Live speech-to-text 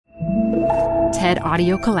TED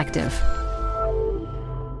Audio Collective.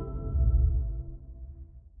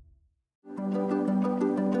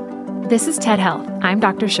 This is TED Health. I'm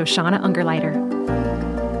Dr. Shoshana Ungerleider.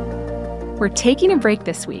 We're taking a break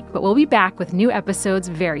this week, but we'll be back with new episodes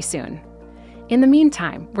very soon. In the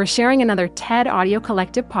meantime, we're sharing another TED Audio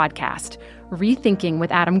Collective podcast, Rethinking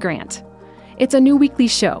with Adam Grant. It's a new weekly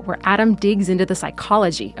show where Adam digs into the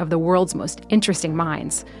psychology of the world's most interesting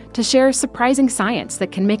minds to share surprising science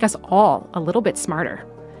that can make us all a little bit smarter.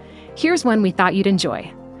 Here's one we thought you'd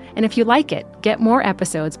enjoy. And if you like it, get more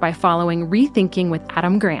episodes by following Rethinking with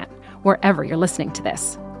Adam Grant wherever you're listening to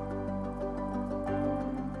this.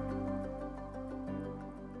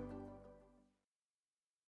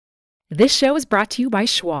 This show is brought to you by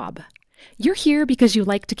Schwab. You're here because you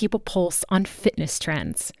like to keep a pulse on fitness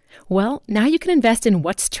trends. Well, now you can invest in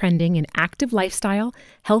what's trending in active lifestyle,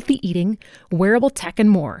 healthy eating, wearable tech,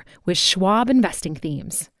 and more with Schwab investing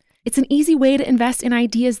themes. It's an easy way to invest in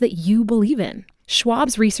ideas that you believe in.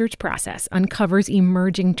 Schwab's research process uncovers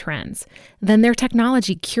emerging trends. Then their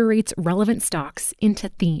technology curates relevant stocks into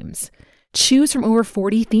themes. Choose from over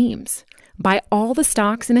 40 themes. Buy all the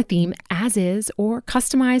stocks in a theme as is or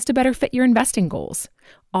customize to better fit your investing goals,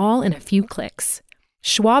 all in a few clicks.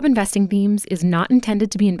 Schwab Investing Themes is not intended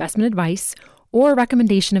to be investment advice or a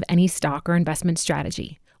recommendation of any stock or investment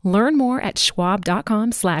strategy. Learn more at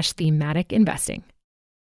schwab.com/thematic investing.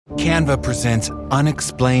 Canva presents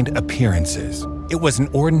Unexplained Appearances. It was an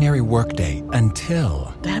ordinary workday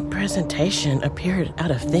until... That presentation appeared out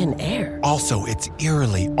of thin air. Also, it's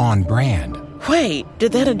eerily on brand. Wait,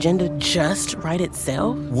 did that agenda just write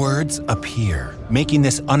itself? Words appear, making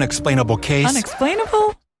this unexplainable case...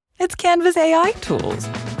 Unexplainable? It's Canva's AI tools.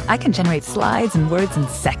 I can generate slides and words in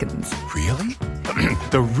seconds. Really?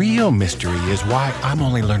 The real mystery is why I'm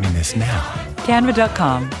only learning this now.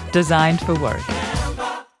 Canva.com, designed for work.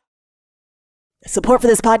 Support for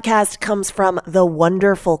this podcast comes from The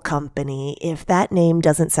Wonderful Company. If that name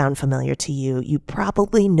doesn't sound familiar to you, you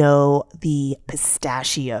probably know the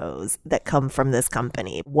pistachios that come from this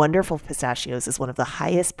company. Wonderful Pistachios is one of the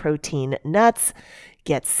highest protein nuts.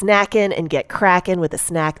 Get snacking and get cracking with a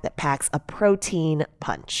snack that packs a protein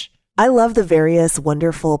punch. I love the various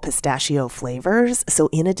wonderful pistachio flavors. So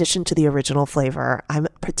in addition to the original flavor, I'm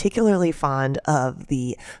particularly fond of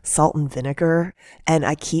the salt and vinegar, and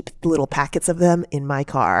I keep little packets of them in my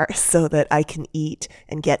car so that I can eat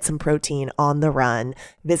and get some protein on the run.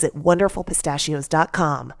 Visit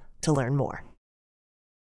wonderfulpistachios.com to learn more.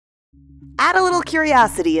 Add a little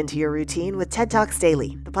curiosity into your routine with TED Talks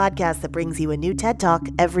Daily, the podcast that brings you a new TED Talk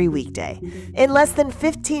every weekday. In less than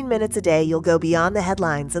 15 minutes a day, you'll go beyond the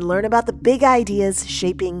headlines and learn about the big ideas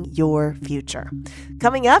shaping your future.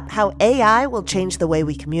 Coming up, how AI will change the way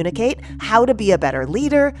we communicate, how to be a better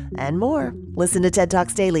leader, and more. Listen to TED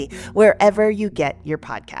Talks Daily wherever you get your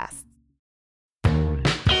podcasts.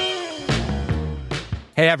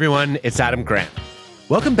 Hey everyone, it's Adam Grant.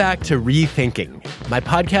 Welcome back to Rethinking, my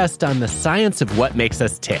podcast on the science of what makes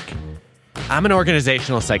us tick. I'm an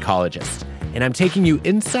organizational psychologist, and I'm taking you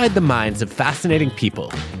inside the minds of fascinating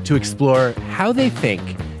people to explore how they think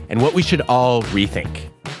and what we should all rethink.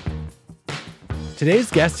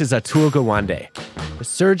 Today's guest is Atul Gawande, a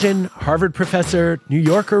surgeon, Harvard professor, New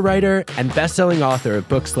Yorker writer, and best-selling author of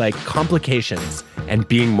books like Complications and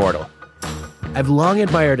Being Mortal. I've long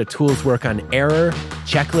admired Atul's work on error,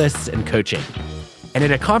 checklists, and coaching. And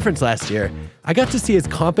at a conference last year, I got to see his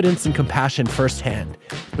competence and compassion firsthand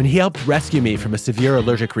when he helped rescue me from a severe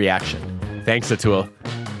allergic reaction. Thanks, Atul.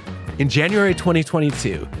 In January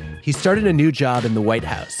 2022, he started a new job in the White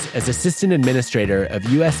House as assistant administrator of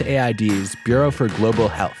USAID's Bureau for Global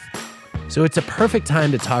Health. So it's a perfect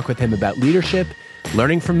time to talk with him about leadership,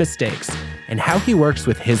 learning from mistakes, and how he works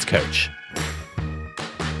with his coach.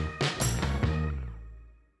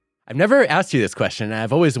 I've never asked you this question, and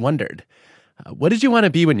I've always wondered. What did you want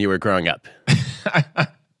to be when you were growing up?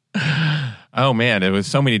 Oh, man, it was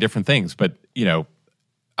so many different things. But, you know,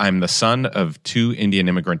 I'm the son of two Indian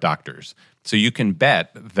immigrant doctors. So you can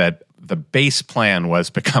bet that the base plan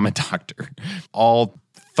was become a doctor. All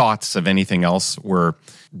thoughts of anything else were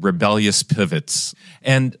rebellious pivots.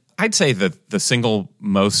 And I'd say that the single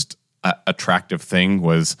most attractive thing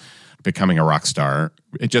was becoming a rock star.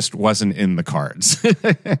 It just wasn't in the cards.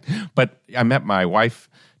 But I met my wife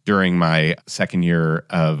during my second year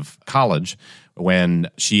of college when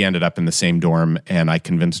she ended up in the same dorm, and I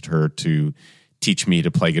convinced her to teach me to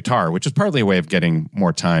play guitar, which is partly a way of getting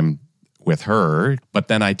more time with her. But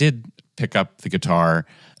then I did pick up the guitar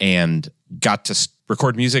and got to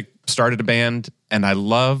record music, started a band, and I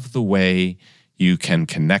love the way you can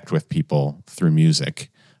connect with people through music.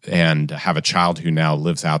 and have a child who now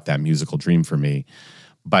lives out that musical dream for me.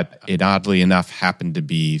 But it oddly enough happened to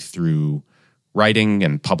be through writing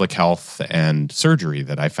and public health and surgery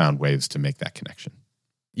that I found ways to make that connection.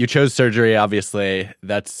 You chose surgery, obviously.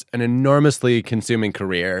 That's an enormously consuming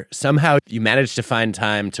career. Somehow you managed to find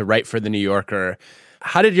time to write for The New Yorker.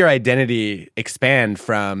 How did your identity expand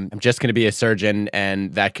from I'm just going to be a surgeon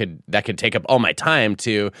and that could take up all my time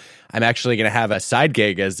to I'm actually going to have a side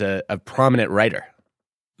gig as a prominent writer?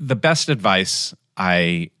 The best advice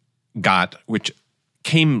I got, which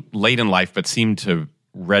came late in life but seemed to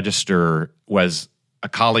register, was a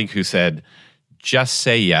colleague who said, just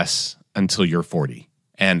say yes until you're 40.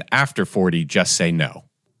 And after 40, just say no.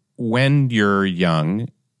 When you're young,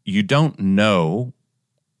 you don't know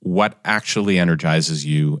what actually energizes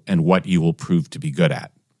you and what you will prove to be good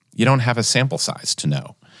at. You don't have a sample size to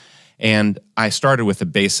know. And I started with a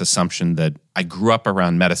base assumption that I grew up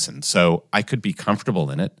around medicine, so I could be comfortable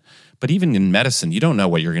in it. But even in medicine, you don't know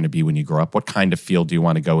what you're going to be when you grow up. What kind of field do you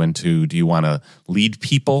want to go into? Do you want to lead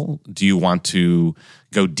people? Do you want to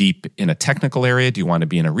go deep in a technical area? Do you want to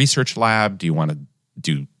be in a research lab? Do you want to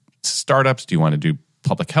do startups? Do you want to do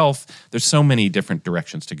public health? There's so many different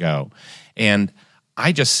directions to go. And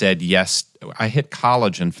I just said yes. I hit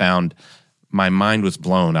college and found my mind was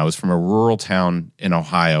blown. I was from a rural town in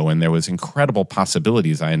Ohio, and there was incredible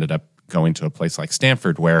possibilities. I ended up going to a place like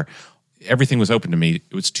Stanford where everything was open to me.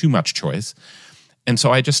 It was too much choice. And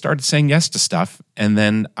so I just started saying yes to stuff. And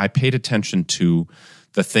then I paid attention to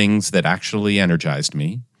the things that actually energized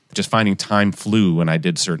me. Just finding time flew when I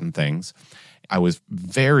did certain things. I was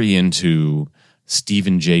very into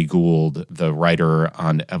Stephen Jay Gould, the writer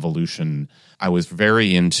on evolution. I was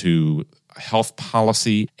very into health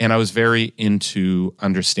policy, and I was very into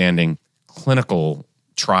understanding clinical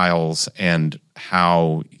trials and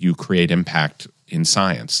how you create impact in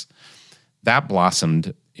science. That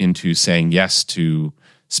blossomed into saying yes to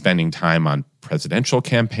spending time on presidential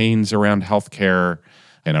campaigns around healthcare.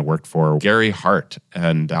 And I worked for Gary Hart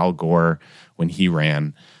and Al Gore when he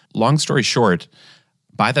ran. Long story short,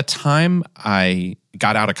 by the time I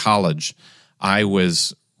got out of college, I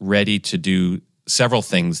was ready to do several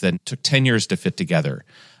things that took 10 years to fit together.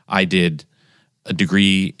 I did a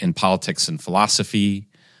degree in politics and philosophy.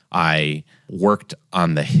 I worked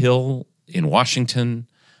on the Hill in Washington.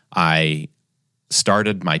 I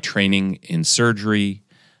started my training in surgery.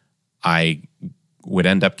 I would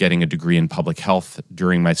end up getting a degree in public health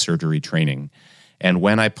during my surgery training. And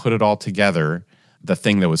when I put it all together, the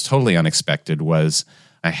thing that was totally unexpected was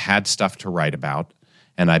I had stuff to write about,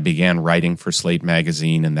 and I began writing for Slate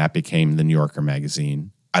magazine, and that became the New Yorker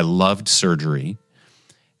magazine. I loved surgery,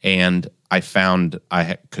 and I found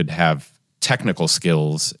I could have technical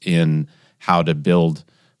skills in how to build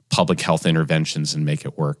public health interventions and make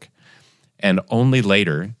it work. And only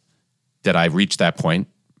later did I reach that point,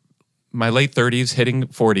 my late 30s, hitting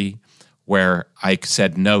 40, where I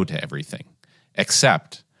said no to everything,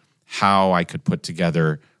 except how I could put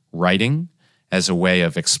together writing as a way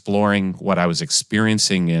of exploring what I was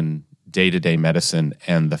experiencing in day-to-day medicine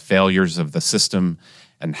and the failures of the system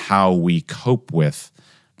and how we cope with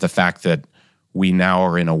the fact that we now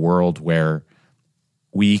are in a world where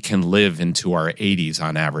we can live into our 80s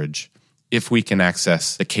on average if we can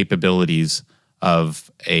access the capabilities of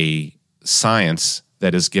a science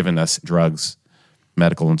that has given us drugs,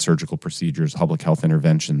 medical and surgical procedures, public health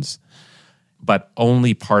interventions. But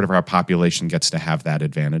only part of our population gets to have that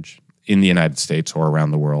advantage in the United States or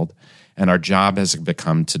around the world. And our job has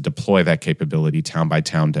become to deploy that capability town by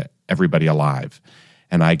town to everybody alive.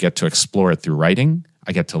 And I get to explore it through writing.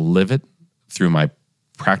 I get to live it through my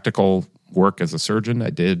practical work as a surgeon.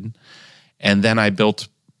 I did. And then I built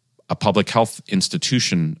a public health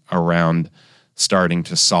institution around starting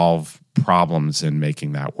to solve problems and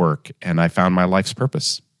making that work. And I found my life's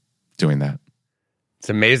purpose doing that. It's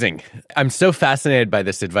amazing. I'm so fascinated by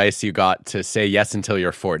this advice you got to say yes until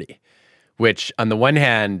you're 40, which on the one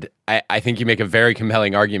hand, I think you make a very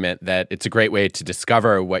compelling argument that it's a great way to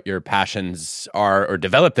discover what your passions are or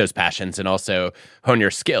develop those passions and also hone your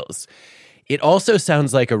skills. It also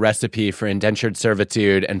sounds like a recipe for indentured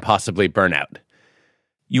servitude and possibly burnout.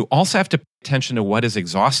 You also have to pay attention to what is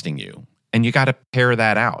exhausting you, and you got to pare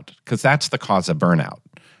that out because that's the cause of burnout,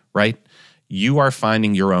 right? You are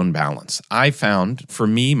finding your own balance. I found, for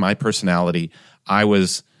me, my personality, I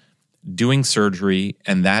was doing surgery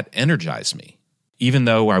and that energized me. Even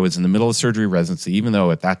though I was in the middle of surgery residency, even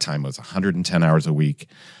though at that time it was 110 hours a week,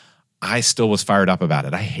 I still was fired up about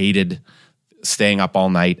it. I hated staying up all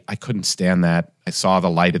night. I couldn't stand that. I saw the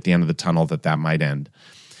light at the end of the tunnel that might end.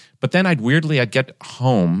 But then I'd get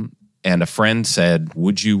home and a friend said,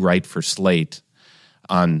 "Would you write for Slate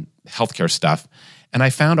on healthcare stuff. And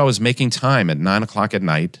I found I was making time at 9 o'clock at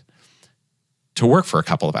night to work for a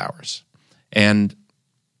couple of hours. And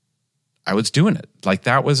I was doing it. Like,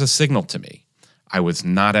 that was a signal to me. I was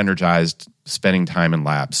not energized spending time in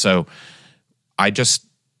labs. So I just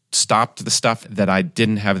stopped the stuff that I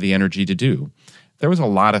didn't have the energy to do. There was a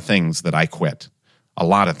lot of things that I quit,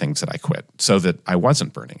 so that I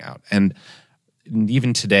wasn't burning out. And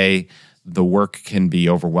even today, the work can be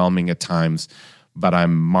overwhelming at times, but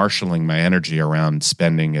I'm marshaling my energy around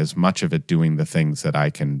spending as much of it doing the things that I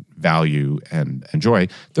can value and enjoy.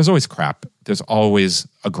 There's always crap. There's always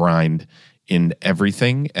a grind in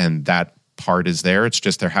everything, and that part is there. It's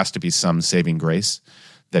just there has to be some saving grace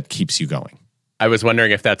that keeps you going. I was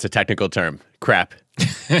wondering if that's a technical term, crap.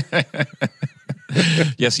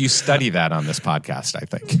 Yes, you study that on this podcast, I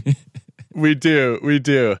think. We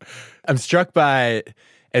do. I'm struck by,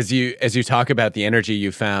 as you talk about the energy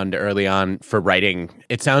you found early on for writing,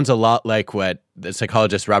 it sounds a lot like what the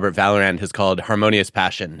psychologist Robert Vallerand has called harmonious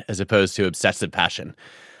passion as opposed to obsessive passion.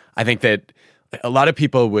 I think that a lot of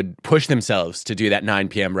people would push themselves to do that 9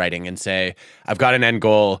 p.m. writing and say, I've got an end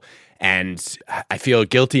goal and I feel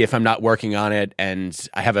guilty if I'm not working on it, and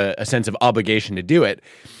I have a sense of obligation to do it.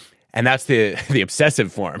 And that's the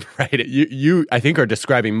obsessive form, right? You I think, are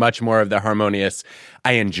describing much more of the harmonious.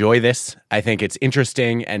 I enjoy this. I think it's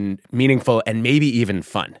interesting and meaningful and maybe even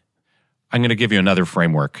fun. I'm going to give you another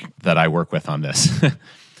framework that I work with on this.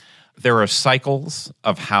 There are cycles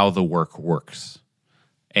of how the work works,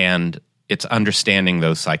 and it's understanding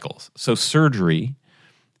those cycles. So surgery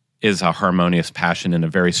is a harmonious passion in a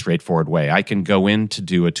very straightforward way. I can go in to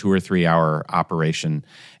do a 2 or 3 hour operation,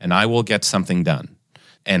 and I will get something done.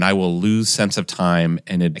 And I will lose sense of time.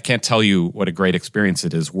 And I can't tell you what a great experience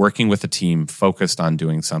it is working with a team focused on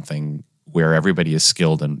doing something where everybody is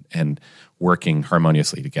skilled and working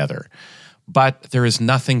harmoniously together. But there is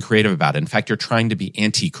nothing creative about it. In fact, you're trying to be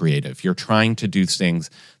anti-creative. You're trying to do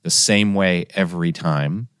things the same way every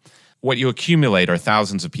time. What you accumulate are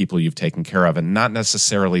thousands of people you've taken care of, and not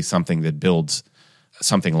necessarily something that builds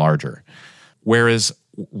something larger. Whereas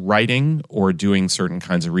writing or doing certain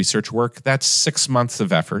kinds of research work, that's 6 months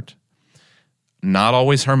of effort, not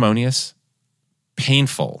always harmonious,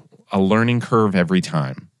 painful, a learning curve every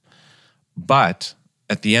time, but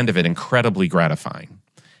at the end of it, incredibly gratifying.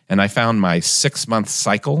 And I found my 6-month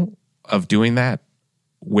cycle of doing that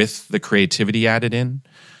with the creativity added in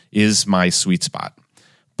is my sweet spot.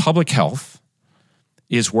 Public health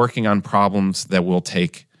is working on problems that will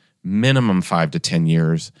take minimum 5 to 10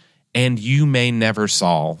 years, and you may never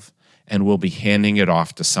solve, and we'll be handing it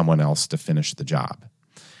off to someone else to finish the job.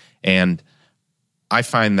 And I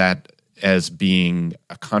find that as being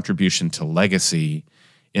a contribution to legacy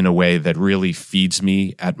in a way that really feeds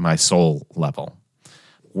me at my soul level.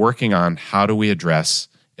 Working on how do we address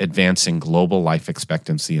advancing global life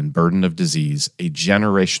expectancy and burden of disease, a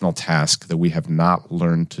generational task that we have not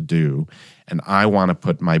learned to do, and I want to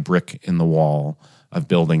put my brick in the wall of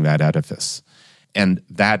building that edifice. And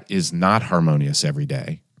that is not harmonious every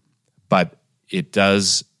day, but it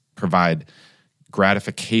does provide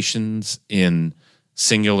gratifications in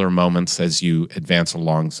singular moments as you advance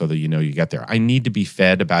along so that you know you get there. I need to be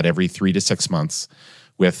fed about every 3 to 6 months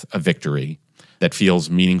with a victory that feels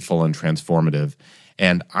meaningful and transformative.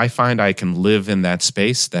 And I find I can live in that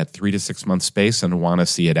space, that 3 to 6 month space, and want to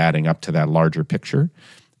see it adding up to that larger picture.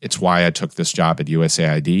 It's why I took this job at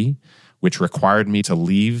USAID, which required me to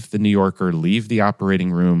leave the New Yorker, leave the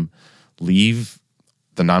operating room, leave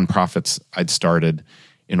the nonprofits I'd started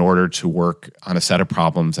in order to work on a set of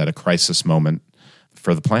problems at a crisis moment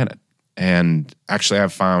for the planet. And actually,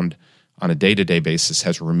 I've found on a day-to-day basis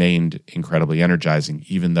has remained incredibly energizing,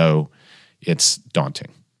 even though it's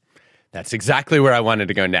daunting. That's exactly where I wanted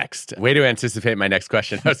to go next. Way to anticipate my next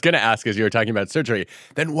question. I was going to ask, as you were talking about surgery,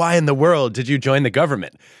 then why in the world did you join the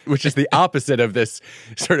government? Which is the opposite of this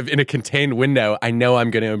sort of in a contained window. I know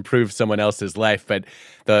I'm going to improve someone else's life, but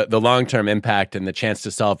the long-term impact and the chance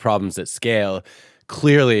to solve problems at scale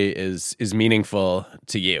clearly is meaningful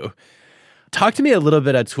to you. Talk to me a little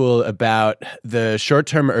bit, Atul, about the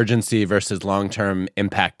short-term urgency versus long-term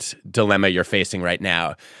impact dilemma you're facing right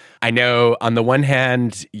now. I know on the one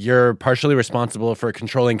hand, you're partially responsible for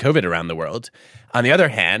controlling COVID around the world. On the other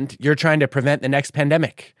hand, you're trying to prevent the next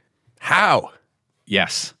pandemic. How?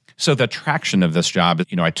 Yes. So the traction of this job,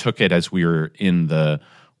 I took it as we were in the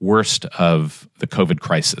worst of the COVID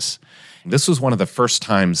crisis. This was one of the first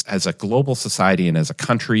times as a global society and as a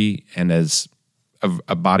country and as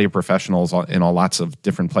a body of professionals in all lots of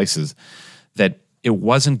different places that it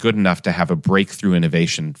wasn't good enough to have a breakthrough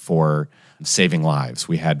innovation for saving lives.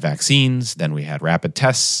 We had vaccines, then we had rapid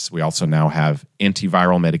tests. We also now have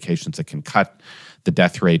antiviral medications that can cut the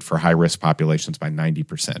death rate for high-risk populations by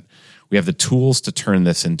 90%. We have the tools to turn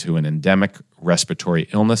this into an endemic respiratory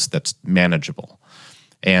illness that's manageable.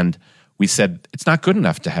 And we said it's not good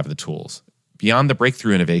enough to have the tools. Beyond the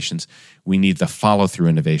breakthrough innovations, we need the follow-through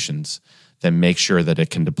innovations that make sure that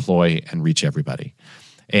it can deploy and reach everybody.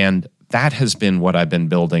 And that has been what I've been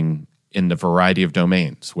building in a variety of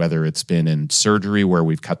domains, whether it's been in surgery, where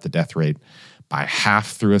we've cut the death rate by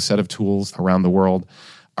half through a set of tools around the world,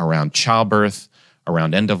 around childbirth,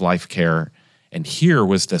 around end-of-life care. And here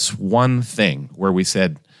was this one thing where we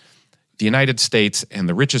said, the United States and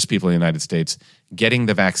the richest people in the United States getting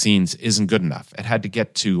the vaccines isn't good enough. It had to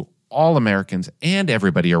get to all Americans and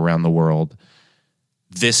everybody around the world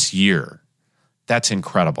this year. That's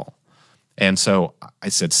incredible. And so I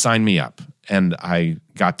said, sign me up. And I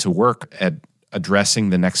got to work at addressing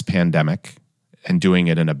the next pandemic and doing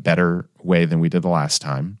it in a better way than we did the last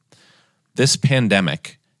time. This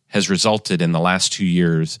pandemic has resulted in the last 2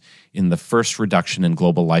 years in the first reduction in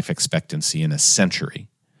global life expectancy in a century.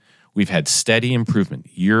 We've had steady improvement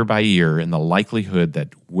year by year in the likelihood that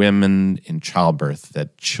women in childbirth,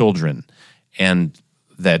 that children, and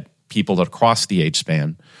that people across the age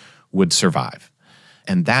span would survive.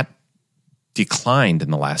 And that declined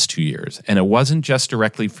in the last 2 years. And it wasn't just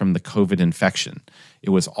directly from the COVID infection. It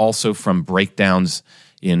was also from breakdowns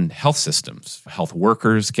in health systems, health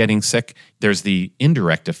workers getting sick. There's the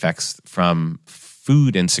indirect effects from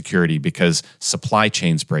food insecurity because supply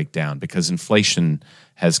chains break down, because inflation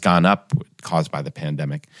has gone up caused by the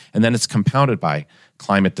pandemic. And then it's compounded by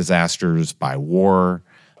climate disasters, by war.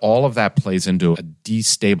 All of that plays into a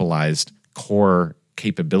destabilized core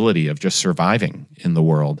capability of just surviving in the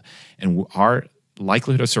world. And our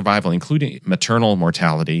likelihood of survival, including maternal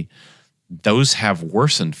mortality, those have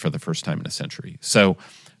worsened for the first time in a century. So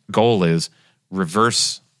goal is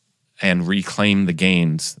reverse and reclaim the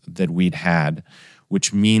gains that we'd had,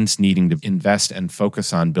 which means needing to invest and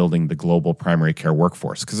focus on building the global primary care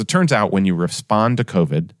workforce. Because it turns out when you respond to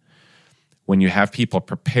COVID, when you have people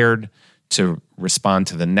prepared to respond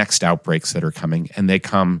to the next outbreaks that are coming, and they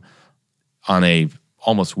come on a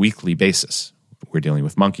almost weekly basis. We're dealing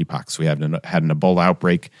with monkeypox. We had an Ebola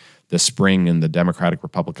outbreak this spring in the Democratic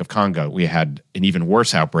Republic of Congo. We had an even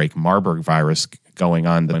worse outbreak, Marburg virus, going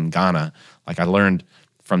on in Ghana. Like, I learned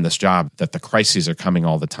from this job that the crises are coming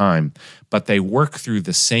all the time, but they work through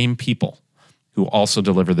the same people who also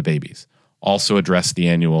deliver the babies, also address the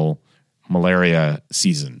annual malaria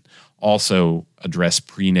season, also address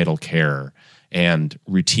prenatal care and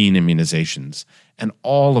routine immunizations. And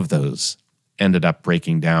all of those ended up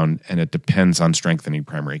breaking down, and it depends on strengthening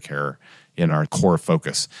primary care in our core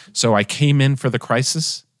focus. So I came in for the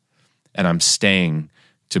crisis, and I'm staying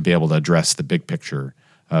to be able to address the big picture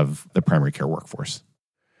of the primary care workforce.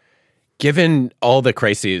 Given all the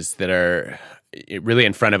crises that are really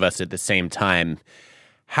in front of us at the same time,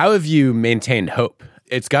 how have you maintained hope?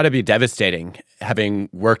 It's got to be devastating, having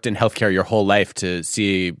worked in healthcare your whole life, to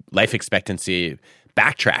see life expectancy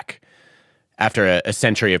backtrack after a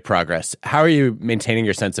century of progress. How are you maintaining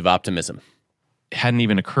your sense of optimism? It hadn't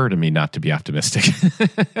even occurred to me not to be optimistic.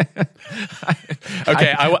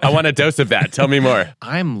 Okay, I want a dose of that. Tell me more.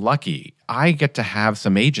 I'm lucky. I get to have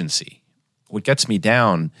some agency. What gets me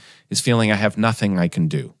down is feeling I have nothing I can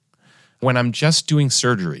do. When I'm just doing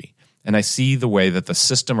surgery and I see the way that the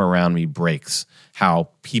system around me breaks, how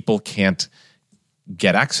people can't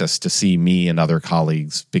get access to see me and other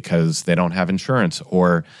colleagues because they don't have insurance,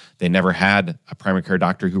 or they never had a primary care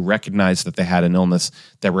doctor who recognized that they had an illness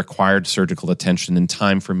that required surgical attention in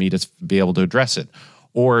time for me to be able to address it,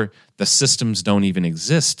 or the systems don't even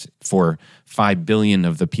exist for 5 billion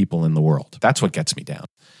of the people in the world. That's what gets me down.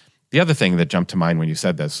 The other thing that jumped to mind when you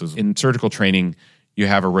said this was, in surgical training, you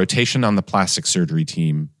have a rotation on the plastic surgery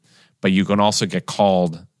team, but you can also get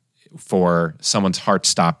called for someone's heart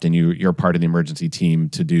stopped and you're part of the emergency team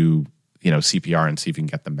to do, CPR and see if you can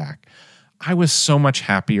get them back. I was so much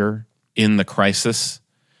happier in the crisis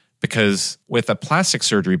because with a plastic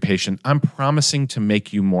surgery patient, I'm promising to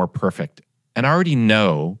make you more perfect. And I already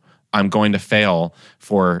know I'm going to fail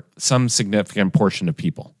for some significant portion of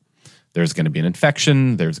people. There's going to be an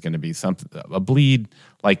infection. There's going to be a bleed.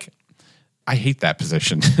 Like, I hate that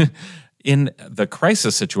position. In the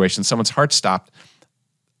crisis situation, someone's heart stopped.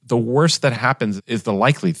 The worst that happens is the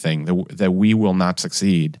likely thing that we will not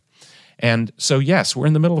succeed. And so, yes, we're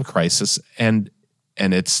in the middle of a crisis, and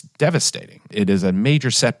it's devastating. It is a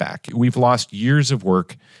major setback. We've lost years of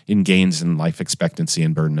work in gains in life expectancy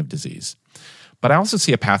and burden of disease. But I also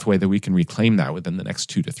see a pathway that we can reclaim that within the next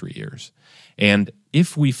 2 to 3 years. And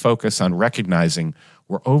if we focus on recognizing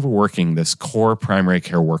we're overworking this core primary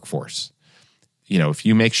care workforce, if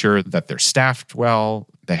you make sure that they're staffed well,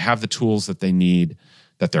 they have the tools that they need,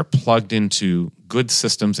 that they're plugged into good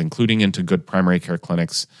systems, including into good primary care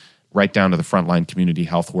clinics, right down to the frontline community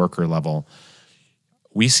health worker level,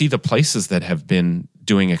 we see the places that have been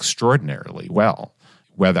doing extraordinarily well.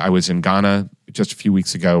 Whether I was in Ghana just a few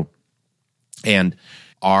weeks ago, and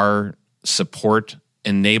our support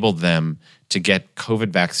enabled them to get COVID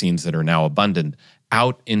vaccines that are now abundant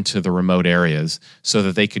out into the remote areas so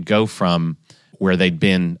that they could go from where they'd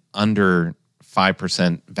been under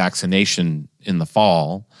 5% vaccination in the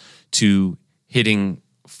fall to hitting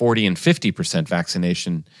 40 and 50%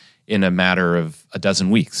 vaccination in a matter of a dozen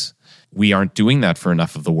weeks. We aren't doing that for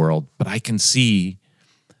enough of the world, but I can see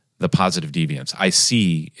the positive deviance. I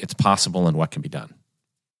see it's possible and what can be done.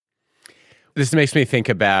 This makes me think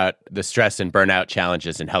about the stress and burnout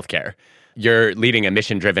challenges in healthcare. You're leading a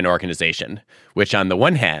mission-driven organization, which on the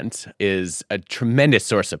one hand is a tremendous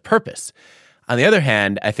source of purpose. On the other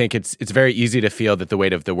hand, I think it's very easy to feel that the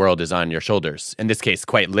weight of the world is on your shoulders, in this case,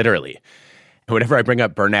 quite literally. Whenever I bring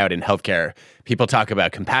up burnout in healthcare, people talk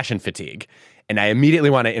about compassion fatigue. And I immediately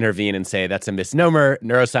want to intervene and say that's a misnomer.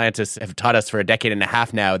 Neuroscientists have taught us for a decade and a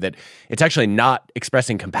half now that it's actually not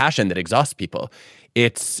expressing compassion that exhausts people.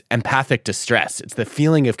 It's empathic distress. It's the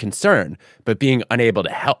feeling of concern, but being unable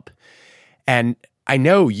to help. And I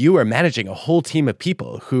know you are managing a whole team of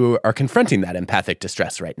people who are confronting that empathic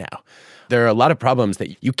distress right now. There are a lot of problems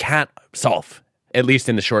that you can't solve, at least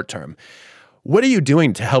in the short term. What are you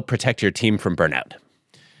doing to help protect your team from burnout?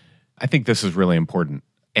 I think this is really important.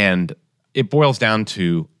 And it boils down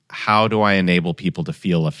to, how do I enable people to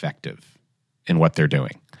feel effective in what they're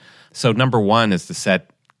doing? So number one is to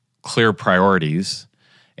set clear priorities.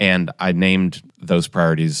 And I named those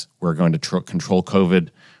priorities. We're going to control COVID.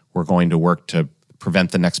 We're going to work to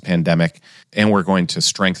prevent the next pandemic. And we're going to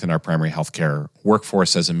strengthen our primary healthcare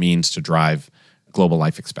workforce as a means to drive global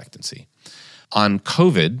life expectancy. On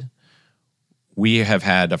COVID, we have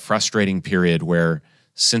had a frustrating period where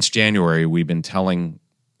since January, we've been telling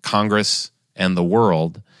Congress and the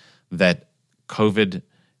world that COVID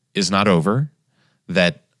is not over,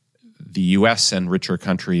 that the US and richer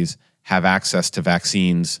countries have access to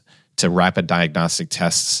vaccines, to rapid diagnostic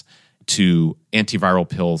tests, to antiviral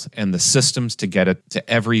pills, and the systems to get it to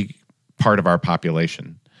every part of our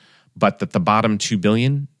population, but that the bottom 2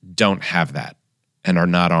 billion don't have that and are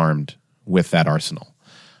not armed with that arsenal.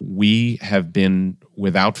 We have been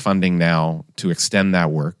without funding now to extend that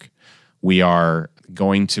work. We are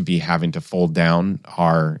going to be having to fold down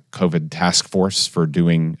our COVID task force for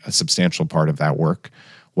doing a substantial part of that work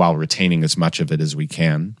while retaining as much of it as we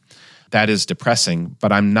can. That is depressing,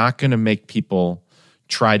 but I'm not going to make people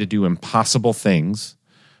try to do impossible things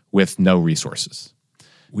with no resources.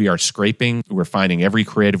 We are scraping, we're finding every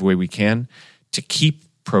creative way we can to keep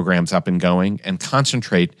programs up and going and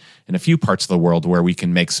concentrate in a few parts of the world where we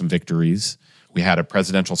can make some victories. We had a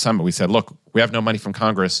presidential summit. We said, look, we have no money from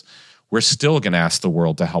Congress. We're still going to ask the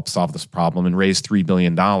world to help solve this problem and raise $3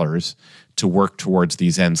 billion to work towards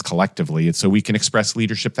these ends collectively. And so we can express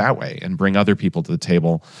leadership that way and bring other people to the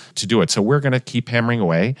table to do it. So we're going to keep hammering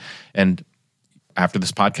away. And after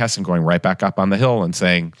this podcast, I'm going right back up on the hill and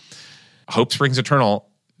saying, hope springs eternal.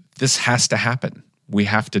 This has to happen. We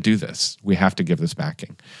have to do this. We have to give this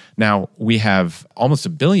backing. Now, we have almost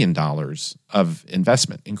 $1 billion of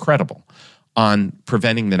investment, incredible, on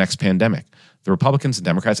preventing the next pandemic. The Republicans and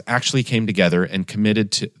Democrats actually came together and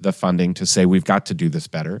committed to the funding to say we've got to do this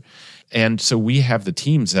better. And so we have the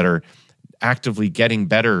teams that are actively getting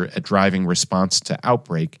better at driving response to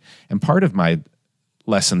outbreak. And part of my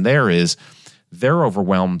lesson there is they're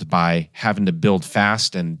overwhelmed by having to build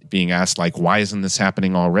fast and being asked, like, why isn't this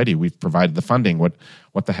happening already? We've provided the funding. What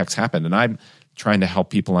the heck's happened? And I'm trying to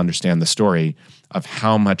help people understand the story of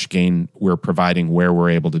how much gain we're providing where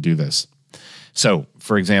we're able to do this. So,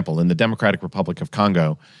 for example, in the Democratic Republic of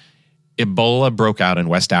Congo, Ebola broke out in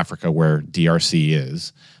West Africa, where DRC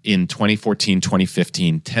is, in 2014,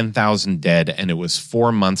 2015, 10,000 dead, and it was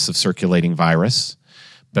 4 months of circulating virus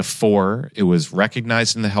before it was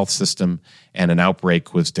recognized in the health system and an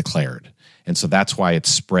outbreak was declared. And so that's why it's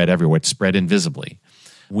spread everywhere. It's spread invisibly.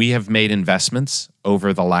 We have made investments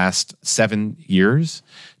over the last 7 years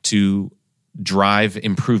to drive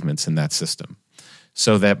improvements in that system,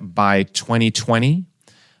 so that by 2020,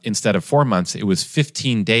 instead of 4 months, it was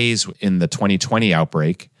 15 days in the 2020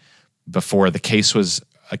 outbreak before a case was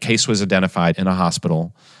identified in a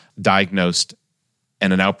hospital, diagnosed,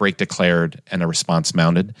 and an outbreak declared and a response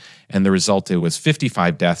mounted. And the result, it was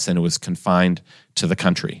 55 deaths, and it was confined to the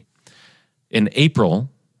country. In April,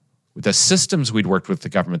 the systems we'd worked with the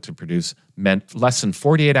government to produce meant less than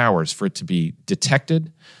 48 hours for it to be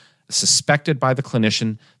detected, suspected by the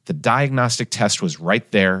clinician. The diagnostic test was right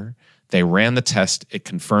there. They ran the test. It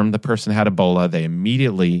confirmed the person had Ebola. They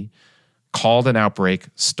immediately called an outbreak,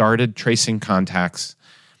 started tracing contacts,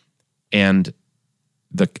 and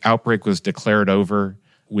the outbreak was declared over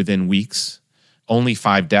within weeks. Only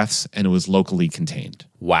 5 deaths, and it was locally contained.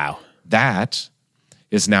 Wow. That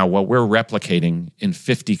is now what we're replicating in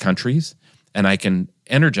 50 countries, and I can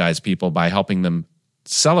energize people by helping them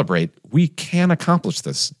celebrate we can accomplish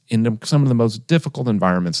this in some of the most difficult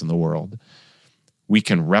environments in the world. We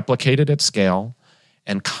can replicate it at scale,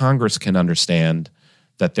 and Congress can understand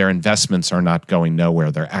that their investments are not going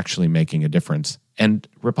nowhere. They're actually making a difference. And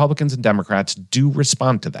Republicans and Democrats do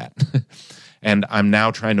respond to that. And I'm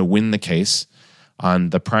now trying to win the case on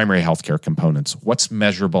the primary healthcare components. What's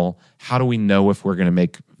measurable? How do we know if we're going to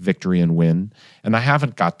make victory and win? And I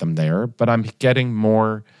haven't got them there, but I'm getting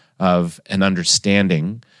more of an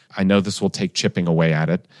understanding. I know this will take chipping away at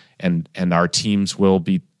it, and our teams will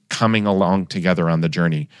be coming along together on the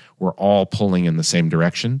journey. We're all pulling in the same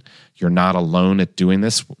direction. You're not alone at doing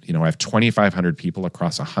this. I have 2,500 people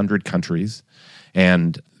across 100 countries,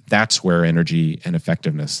 and that's where energy and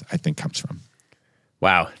effectiveness, I think, comes from.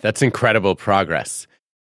 Wow, that's incredible progress.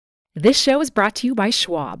 This show is brought to you by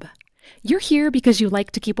Schwab. You're here because you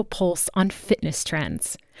like to keep a pulse on fitness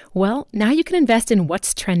trends. Well, now you can invest in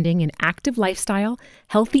what's trending in active lifestyle,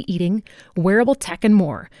 healthy eating, wearable tech, and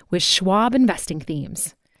more with Schwab investing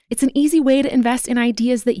themes. It's an easy way to invest in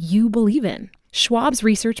ideas that you believe in. Schwab's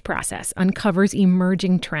research process uncovers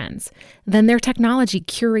emerging trends. Then their technology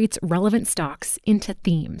curates relevant stocks into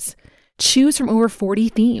themes. Choose from over 40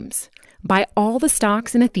 themes. Buy all the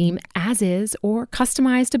stocks in a theme as is or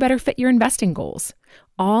customize to better fit your investing goals,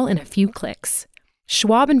 all in a few clicks.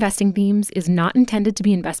 Schwab Investing Themes is not intended to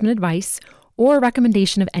be investment advice or a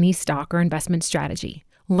recommendation of any stock or investment strategy.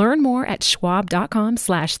 Learn more at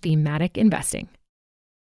schwab.com/thematic investing.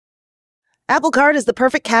 Apple Card is the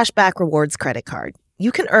perfect cashback rewards credit card.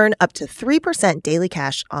 You can earn up to 3% daily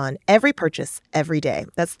cash on every purchase every day.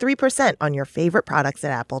 That's 3% on your favorite products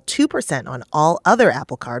at Apple, 2% on all other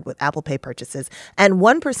Apple Card with Apple Pay purchases, and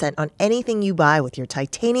 1% on anything you buy with your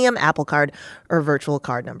titanium Apple Card or virtual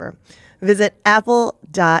card number. Visit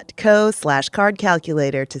apple.co/card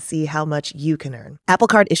calculator to see how much you can earn. Apple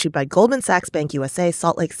Card issued by Goldman Sachs Bank USA,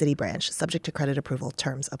 Salt Lake City branch. Subject to credit approval.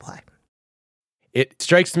 Terms apply. It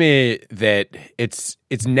strikes me that it's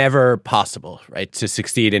never possible, right, to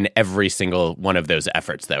succeed in every single one of those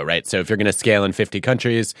efforts, though, right? So if you're going to scale in 50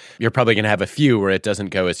 countries, you're probably going to have a few where it doesn't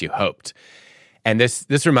go as you hoped. And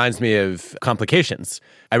this reminds me of Complications.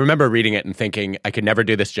 I remember reading it and thinking, I could never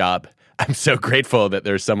do this job. I'm so grateful that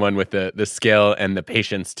there's someone with the skill and the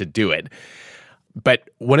patience to do it. But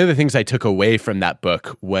one of the things I took away from that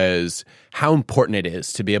book was how important it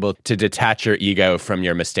is to be able to detach your ego from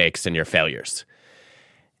your mistakes and your failures.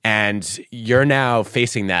 And you're now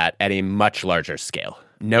facing that at a much larger scale,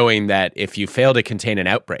 knowing that if you fail to contain an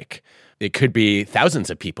outbreak, it could be thousands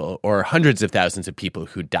of people or hundreds of thousands of people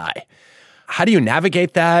who die. How do you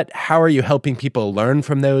navigate that? How are you helping people learn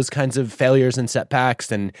from those kinds of failures and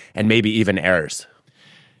setbacks and maybe even errors?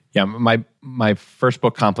 Yeah, my first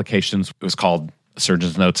book, Complications, was called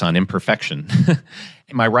Surgeon's Notes on Imperfection.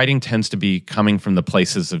 My writing tends to be coming from the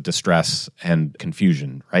places of distress and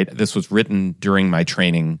confusion, right? This was written during my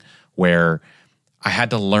training where I had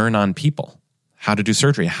to learn on people how to do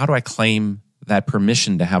surgery. How do I claim that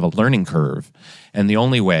permission to have a learning curve? And the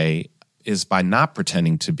only way is by not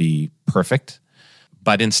pretending to be perfect,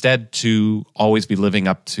 but instead to always be living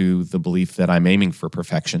up to the belief that I'm aiming for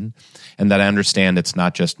perfection and that I understand it's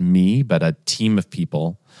not just me, but a team of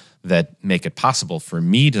people that make it possible for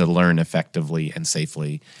me to learn effectively and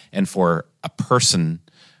safely, and for a person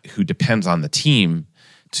who depends on the team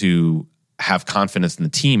to have confidence in the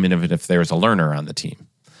team, and if there's a learner on the team,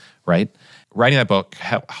 right? Writing that book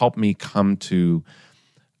helped me come to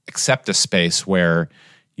accept a space where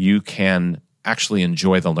you can actually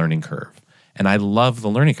enjoy the learning curve. And I love the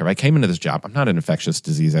learning curve. I came into this job. I'm not an infectious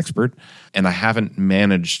disease expert, and I haven't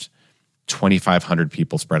managed 2,500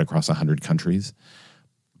 people spread across 100 countries.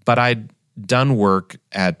 But I'd done work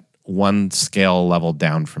at one scale level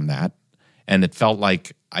down from that, and it felt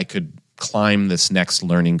like I could climb this next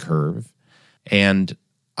learning curve, and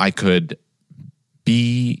I could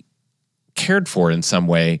be cared for in some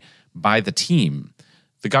way by the team.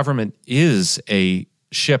 The government is a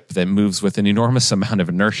ship that moves with an enormous amount of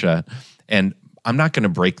inertia, and I'm not going to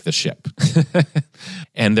break the ship.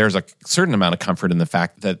 And there's a certain amount of comfort in the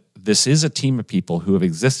fact that this is a team of people who have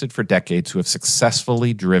existed for decades, who have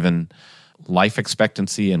successfully driven life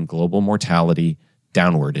expectancy and global mortality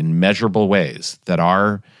downward in measurable ways, that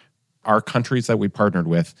our countries that we partnered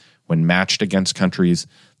with, when matched against countries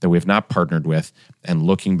that we've not partnered with, and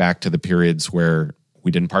looking back to the periods where we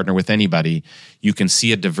didn't partner with anybody, you can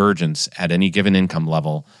see a divergence at any given income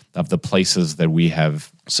level of the places that we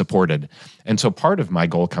have supported. And so part of my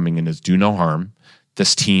goal coming in is do no harm.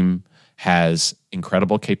 This team has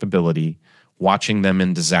incredible capability. Watching them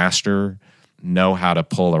in disaster, know how to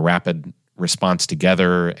pull a rapid response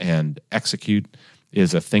together and execute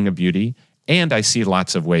is a thing of beauty. And I see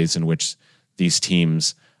lots of ways in which these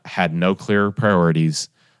teams had no clear priorities.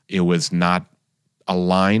 It was not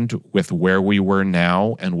aligned with where we were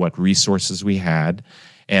now and what resources we had,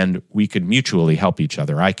 and we could mutually help each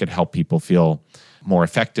other. I could help people feel more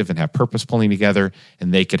effective and have purpose pulling together,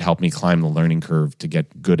 and they could help me climb the learning curve to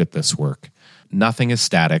get good at this work. Nothing is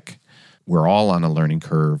static. We're all on a learning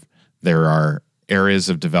curve. There are areas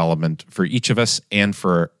of development for each of us and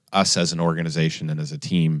for us as an organization and as a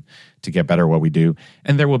team to get better at what we do.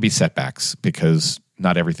 And there will be setbacks because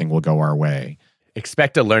not everything will go our way.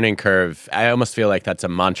 Expect a learning curve. I almost feel like that's a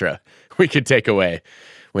mantra we could take away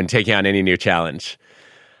when taking on any new challenge.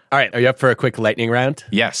 All right, are you up for a quick lightning round?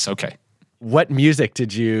 Yes, okay. What music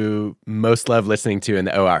did you most love listening to in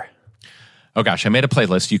the OR? Oh gosh, I made a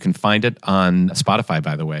playlist. You can find it on Spotify,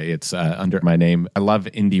 by the way. It's under my name. I love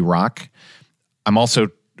indie rock. I'm also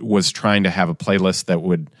was trying to have a playlist that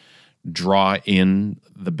would draw in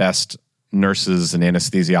the best nurses and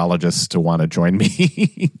anesthesiologists to want to join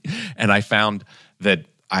me. And I found that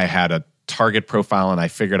I had a target profile and I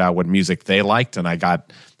figured out what music they liked, and I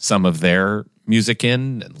got some of their music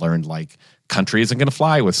in and learned like country isn't going to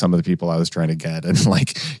fly with some of the people I was trying to get. And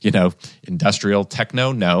like, industrial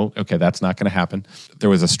techno, no, okay, that's not going to happen. There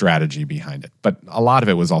was a strategy behind it. But a lot of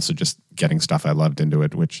it was also just getting stuff I loved into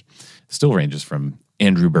it, which still ranges from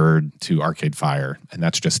Andrew Bird to Arcade Fire, and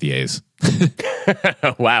that's just the A's.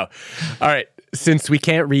 Wow. All right. Since we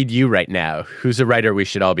can't read you right now, who's a writer we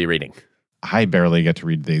should all be reading? I barely get to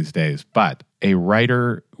read these days, but a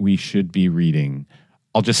writer we should be reading,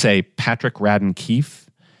 I'll just say Patrick Radden Keefe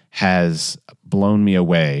has blown me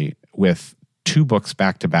away with 2 books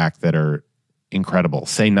back-to-back that are incredible.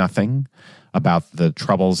 Say Nothing, about the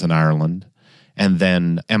Troubles in Ireland, and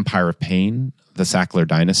then Empire of Pain, the Sackler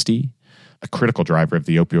Dynasty, a critical driver of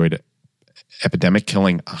the opioid epidemic,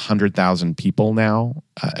 killing 100,000 people now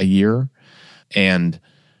a year. And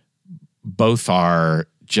both are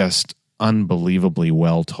just unbelievably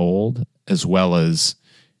well told, as well as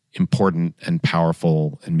important and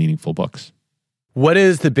powerful and meaningful books. What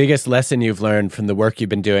is the biggest lesson you've learned from the work you've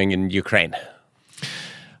been doing in Ukraine?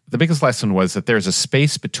 The biggest lesson was that there's a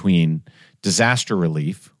space between disaster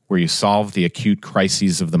relief, where you solve the acute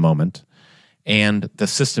crises of the moment, and the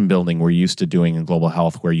system building we're used to doing in global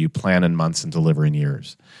health, where you plan in months and deliver in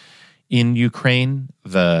years. In Ukraine,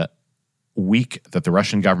 the week that the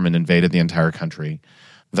Russian government invaded the entire country,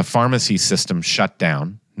 the pharmacy system shut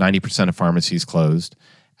down. 90% of pharmacies closed.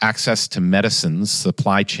 Access to medicines,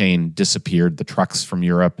 supply chain disappeared. The trucks from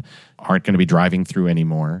Europe aren't going to be driving through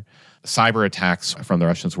anymore. Cyber attacks from the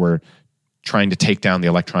Russians were trying to take down the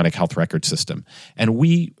electronic health record system. And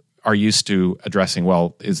we are used to addressing,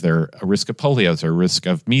 well, is there a risk of polio? Is there a risk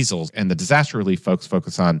of measles? And the disaster relief folks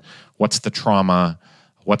focus on what's the trauma,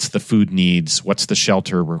 what's the food needs, what's the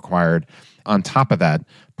shelter required. On top of that,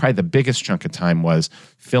 probably the biggest chunk of time was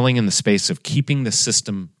filling in the space of keeping the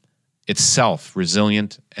system itself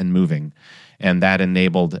resilient and moving. And that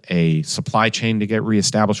enabled a supply chain to get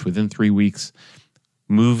reestablished within 3 weeks,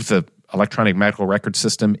 move the electronic medical record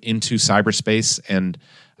system into cyberspace and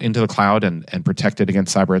into the cloud and protect it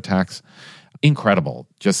against cyber attacks. Incredible,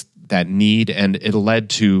 just that need. And it led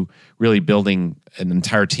to really building an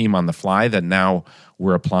entire team on the fly that now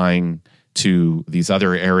we're applying to these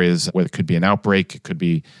other areas where it could be an outbreak, it could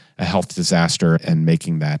be a health disaster, and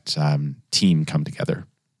making that team come together.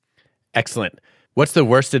 Excellent. What's the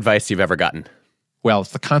worst advice you've ever gotten? Well,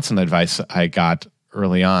 it's the constant advice I got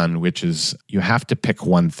early on, which is you have to pick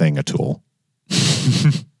one thing, Atul.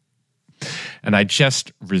 And I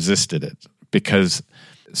just resisted it because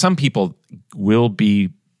some people will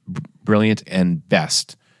be brilliant and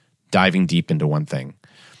best diving deep into one thing.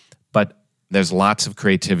 But there's lots of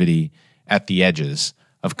creativity at the edges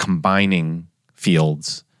of combining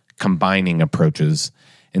fields, combining approaches.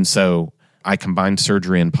 And so I combined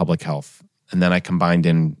surgery and public health, and then I combined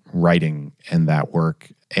in writing and that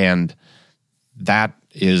work. And that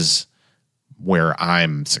is where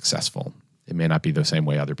I'm successful. It may not be the same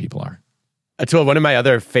way other people are. Atul, one of my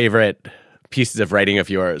other favorite pieces of writing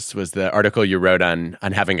of yours was the article you wrote on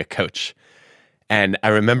having a coach. And I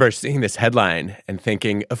remember seeing this headline and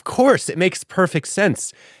thinking, of course, it makes perfect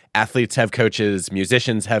sense. Athletes have coaches,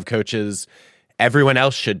 musicians have coaches. Everyone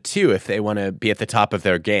else should too if they want to be at the top of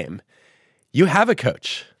their game. You have a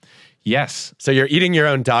coach. Yes. So you're eating your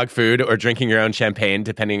own dog food or drinking your own champagne,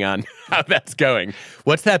 depending on how that's going.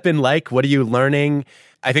 What's that been like? What are you learning?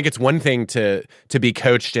 I think it's one thing to be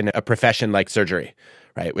coached in a profession like surgery,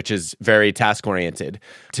 right, which is very task-oriented.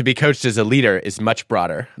 To be coached as a leader is much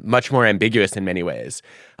broader, much more ambiguous in many ways.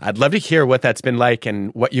 I'd love to hear what that's been like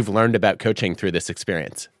and what you've learned about coaching through this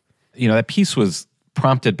experience. That piece was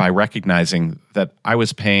prompted by recognizing that I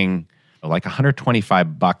was paying like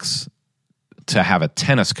 $125 to have a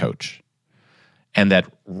tennis coach, and that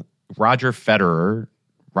Roger Federer,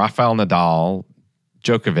 Rafael Nadal,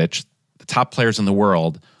 Djokovic, the top players in the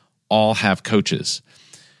world, all have coaches.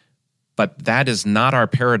 But that is not our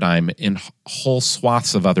paradigm in whole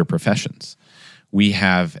swaths of other professions. We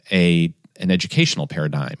have an educational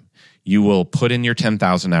paradigm. You will put in your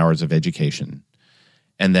 10,000 hours of education,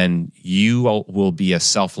 and then you will be a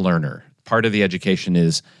self-learner. Part of the education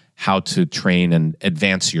is how to train and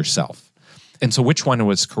advance yourself. And so which one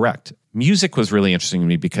was correct? Music was really interesting to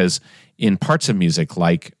me because in parts of music,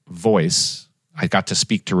 like voice, I got to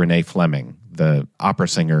speak to Renee Fleming, the opera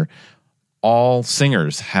singer. All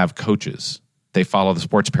singers have coaches. They follow the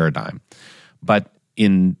sports paradigm. But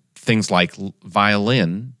in things like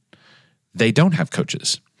violin, they don't have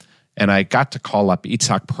coaches. And I got to call up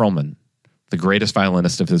Itzhak Perlman, the greatest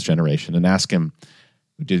violinist of his generation, and ask him,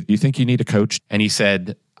 do you think you need a coach? And he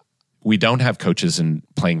said, we don't have coaches in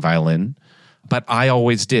playing violin, but I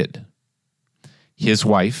always did. His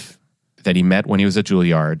wife, that he met when he was at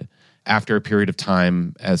Juilliard, after a period of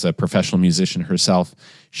time as a professional musician herself,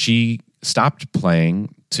 she stopped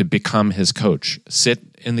playing to become his coach, sit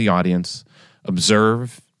in the audience,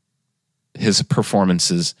 observe his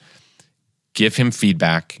performances, give him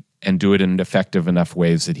feedback, and do it in effective enough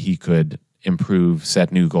ways that he could improve,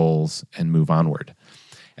 set new goals, and move onward.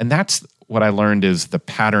 And that's what I learned is the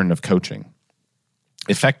pattern of coaching.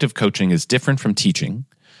 Effective coaching is different from teaching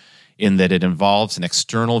in that it involves an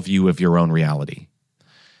external view of your own reality.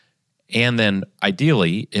 And then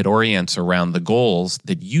ideally, it orients around the goals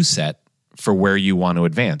that you set for where you want to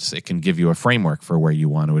advance. It can give you a framework for where you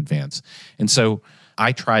want to advance. And so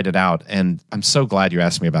I tried it out, and I'm so glad you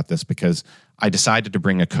asked me about this because I decided to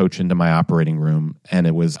bring a coach into my operating room, and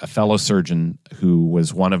it was a fellow surgeon who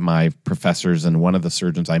was one of my professors and one of the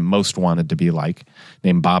surgeons I most wanted to be like,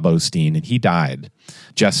 named Bob Osteen, and he died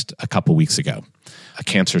just a couple weeks ago. A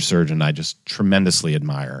cancer surgeon I just tremendously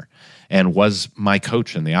admire, and was my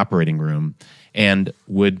coach in the operating room, and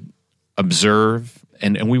would observe,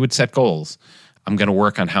 and we would set goals. I'm going to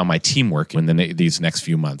work on how my team work in these next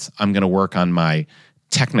few months. I'm going to work on my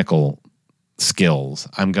technical skills.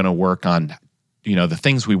 I'm going to work on the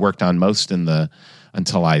things we worked on most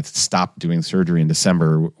until I stopped doing surgery in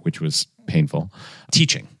December, which was painful,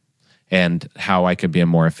 teaching and how I could be a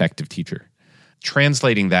more effective teacher.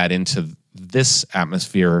 Translating that into this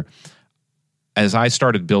atmosphere, as I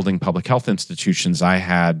started building public health institutions, I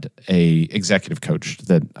had a executive coach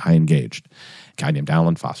that I engaged, a guy named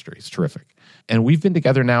Alan Foster. He's terrific. And we've been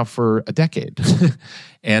together now for a decade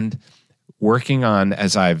and working on,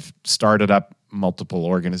 as I've started up multiple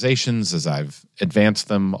organizations, as I've advanced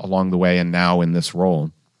them along the way, and now in this role.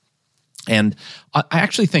 And I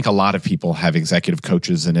actually think a lot of people have executive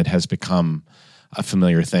coaches, and it has become a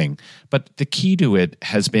familiar thing. But the key to it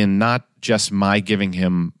has been not just my giving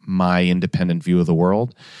him my independent view of the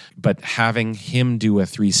world, but having him do a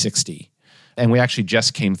 360. And we actually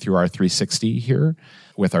just came through our 360 here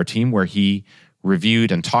with our team, where he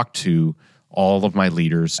reviewed and talked to all of my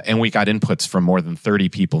leaders, and we got inputs from more than 30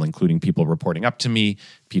 people, including people reporting up to me,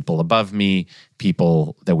 people above me,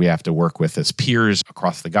 people that we have to work with as peers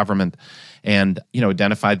across the government, and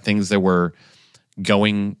identified things that were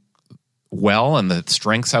going well and the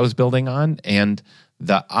strengths I was building on, and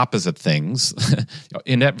the opposite things.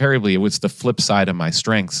 Invariably, it was the flip side of my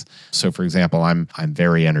strengths. So, for example, I'm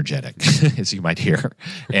very energetic, as you might hear,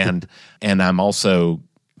 and I'm also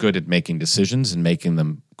good at making decisions and making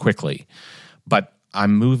them quickly. But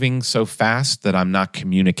I'm moving so fast that I'm not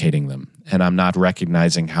communicating them, and I'm not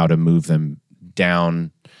recognizing how to move them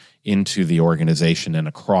down into the organization and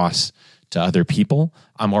across to other people.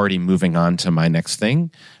 I'm already moving on to my next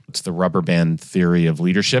thing. It's the rubber band theory of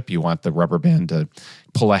leadership. You want the rubber band to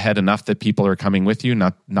pull ahead enough that people are coming with you,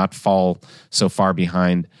 not fall so far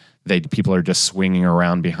behind that people are just swinging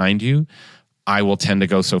around behind you. I will tend to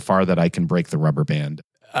go so far that I can break the rubber band.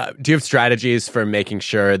 Do you have strategies for making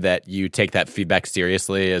sure that you take that feedback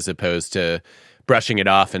seriously as opposed to brushing it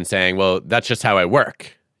off and saying, well, that's just how I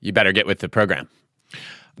work. You better get with the program?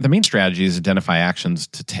 The main strategy is identify actions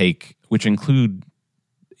to take, which include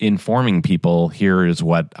informing people, here is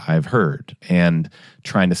what I've heard, and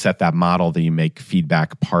trying to set that model that you make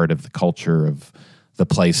feedback part of the culture of the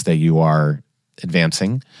place that you are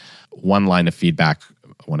advancing. One line of feedback,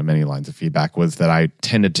 one of many lines of feedback, was that I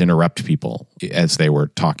tended to interrupt people as they were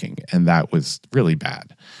talking, and that was really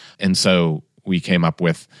bad. And so we came up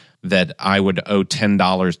with that I would owe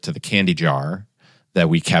 $10 to the candy jar that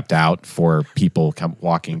we kept out for people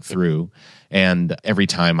walking through. And every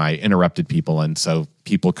time I interrupted people, and so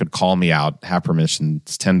people could call me out, have permission,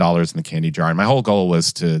 it's $10 in the candy jar. And my whole goal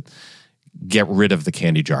was to get rid of the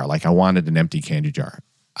candy jar. Like, I wanted an empty candy jar.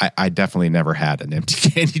 I definitely never had an empty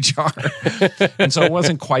candy jar. And so it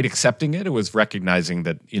wasn't quite accepting it. It was recognizing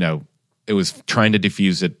that, it was trying to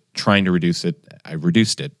diffuse it, trying to reduce it. I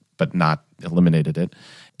reduced it, but not eliminated it.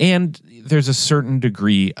 And there's a certain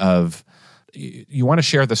degree of, you want to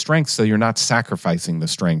share the strengths so you're not sacrificing the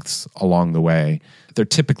strengths along the way. They're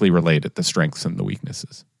typically related, the strengths and the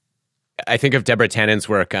weaknesses. I think of Deborah Tannen's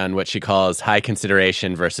work on what she calls high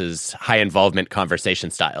consideration versus high involvement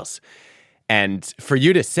conversation styles. And for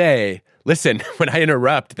you to say, listen, when I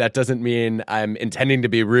interrupt, that doesn't mean I'm intending to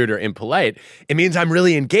be rude or impolite. It means I'm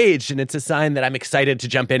really engaged, and it's a sign that I'm excited to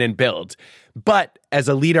jump in and build. But as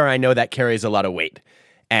a leader, I know that carries a lot of weight,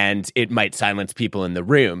 and it might silence people in the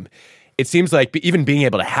room. It seems like even being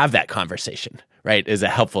able to have that conversation, right, is a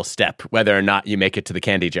helpful step, whether or not you make it to the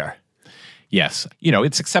candy jar. Yes.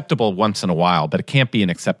 It's acceptable once in a while, but it can't be an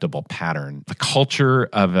acceptable pattern. The culture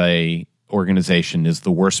of a organization is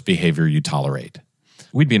the worst behavior you tolerate.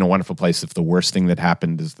 We'd be in a wonderful place if the worst thing that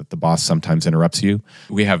happened is that the boss sometimes interrupts you.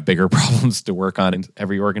 We have bigger problems to work on in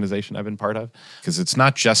every organization I've been part of, because it's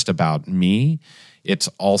not just about me. It's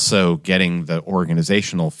also getting the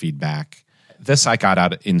organizational feedback. This I got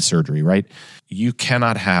out in surgery, right? You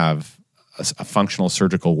cannot have a functional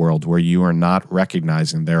surgical world where you are not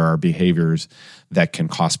recognizing there are behaviors that can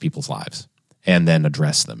cost people's lives and then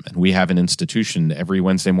address them. And we have an institution every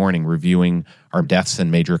Wednesday morning reviewing our deaths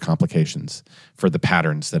and major complications for the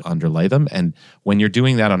patterns that underlay them. And when you're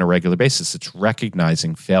doing that on a regular basis, it's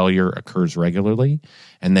recognizing failure occurs regularly,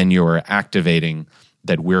 and then you're activating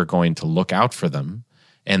that we're going to look out for them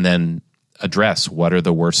and then address what are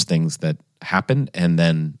the worst things that happen, and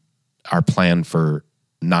then our plan for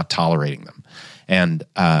not tolerating them. And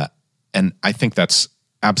I think that's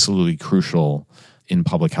absolutely crucial in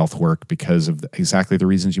public health work because of exactly the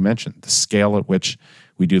reasons you mentioned. The scale at which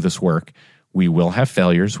we do this work, we will have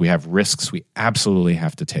failures, we have risks we absolutely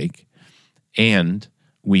have to take, and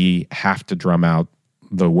we have to drum out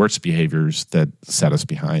the worst behaviors that set us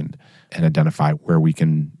behind and identify where we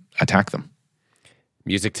can attack them.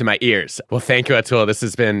 Music to my ears. Well, thank you, Atul. This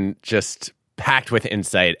has been just packed with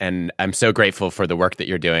insight, and I'm so grateful for the work that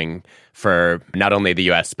you're doing for not only the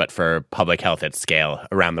U.S., but for public health at scale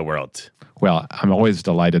around the world. Well, I'm always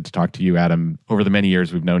delighted to talk to you, Adam. Over the many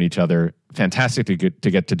years we've known each other, fantastic to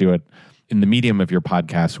get to do it in the medium of your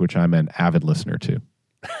podcast, which I'm an avid listener to.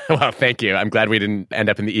 Well, thank you. I'm glad we didn't end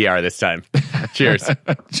up in the ER this time. Cheers.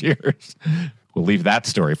 Cheers. We'll leave that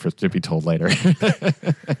story to be told later.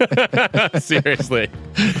 Seriously.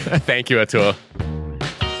 Thank you, Atul.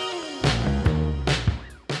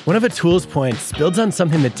 One of Atul's points builds on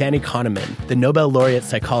something that Danny Kahneman, the Nobel laureate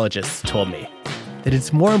psychologist, told me, that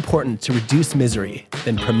it's more important to reduce misery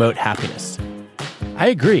than promote happiness. I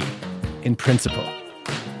agree, in principle.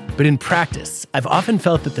 But in practice, I've often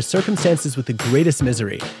felt that the circumstances with the greatest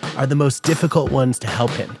misery are the most difficult ones to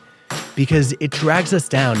help in, because it drags us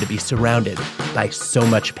down to be surrounded by so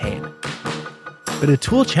much pain. But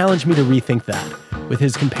Atul challenged me to rethink that with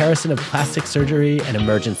his comparison of plastic surgery and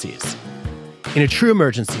emergencies. In a true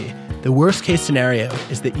emergency, the worst case scenario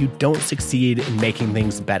is that you don't succeed in making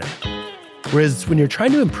things better. Whereas when you're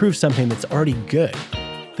trying to improve something that's already good,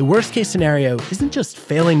 the worst case scenario isn't just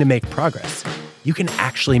failing to make progress. You can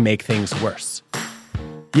actually make things worse.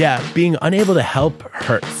 Yeah, being unable to help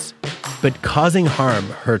hurts, but causing harm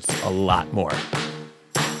hurts a lot more.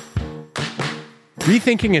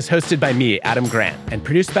 Rethinking is hosted by me, Adam Grant, and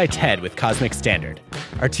produced by Ted with Cosmic Standard.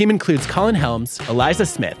 Our team includes Colin Helms, Eliza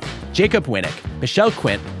Smith, Jacob Winnick, Michelle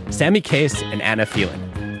Quint, Sammy Case, and Anna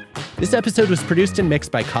Phelan. This episode was produced and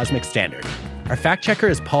mixed by Cosmic Standard. Our fact checker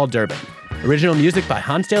is Paul Durbin. Original music by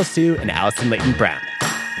Hansdale Sue and Allison Leighton Brown.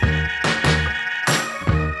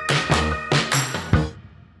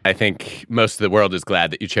 I think most of the world is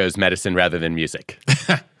glad that you chose medicine rather than music.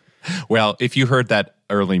 Well, if you heard that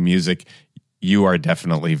early music, you are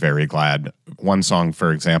definitely very glad. One song,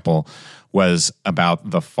 for example, was about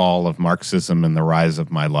the fall of Marxism and the rise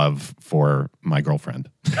of my love for my girlfriend.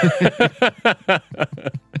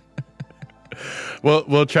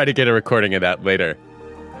 We'll try to get a recording of that later.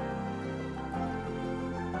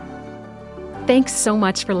 Thanks so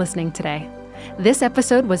much for listening today. This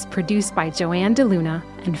episode was produced by Joanne DeLuna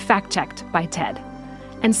and fact-checked by Ted.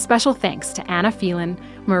 And special thanks to Anna Phelan,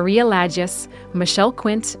 Maria Lagius, Michelle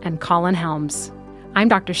Quint, and Colin Helms. I'm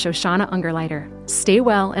Dr. Shoshana Ungerleider. Stay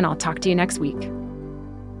well, and I'll talk to you next week.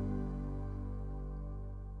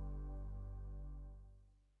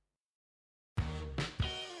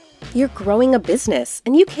 You're growing a business,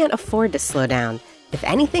 and you can't afford to slow down. If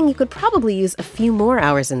anything, you could probably use a few more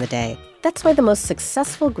hours in the day. That's why the most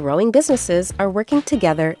successful growing businesses are working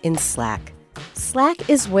together in Slack. Slack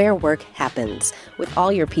is where work happens, with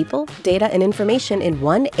all your people, data, and information in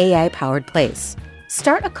one AI-powered place.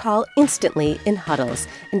 Start a call instantly in huddles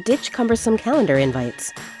and ditch cumbersome calendar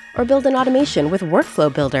invites. Or build an automation with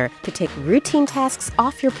Workflow Builder to take routine tasks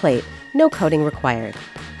off your plate, no coding required.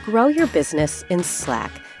 Grow your business in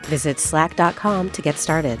Slack. Visit slack.com to get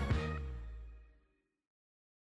started.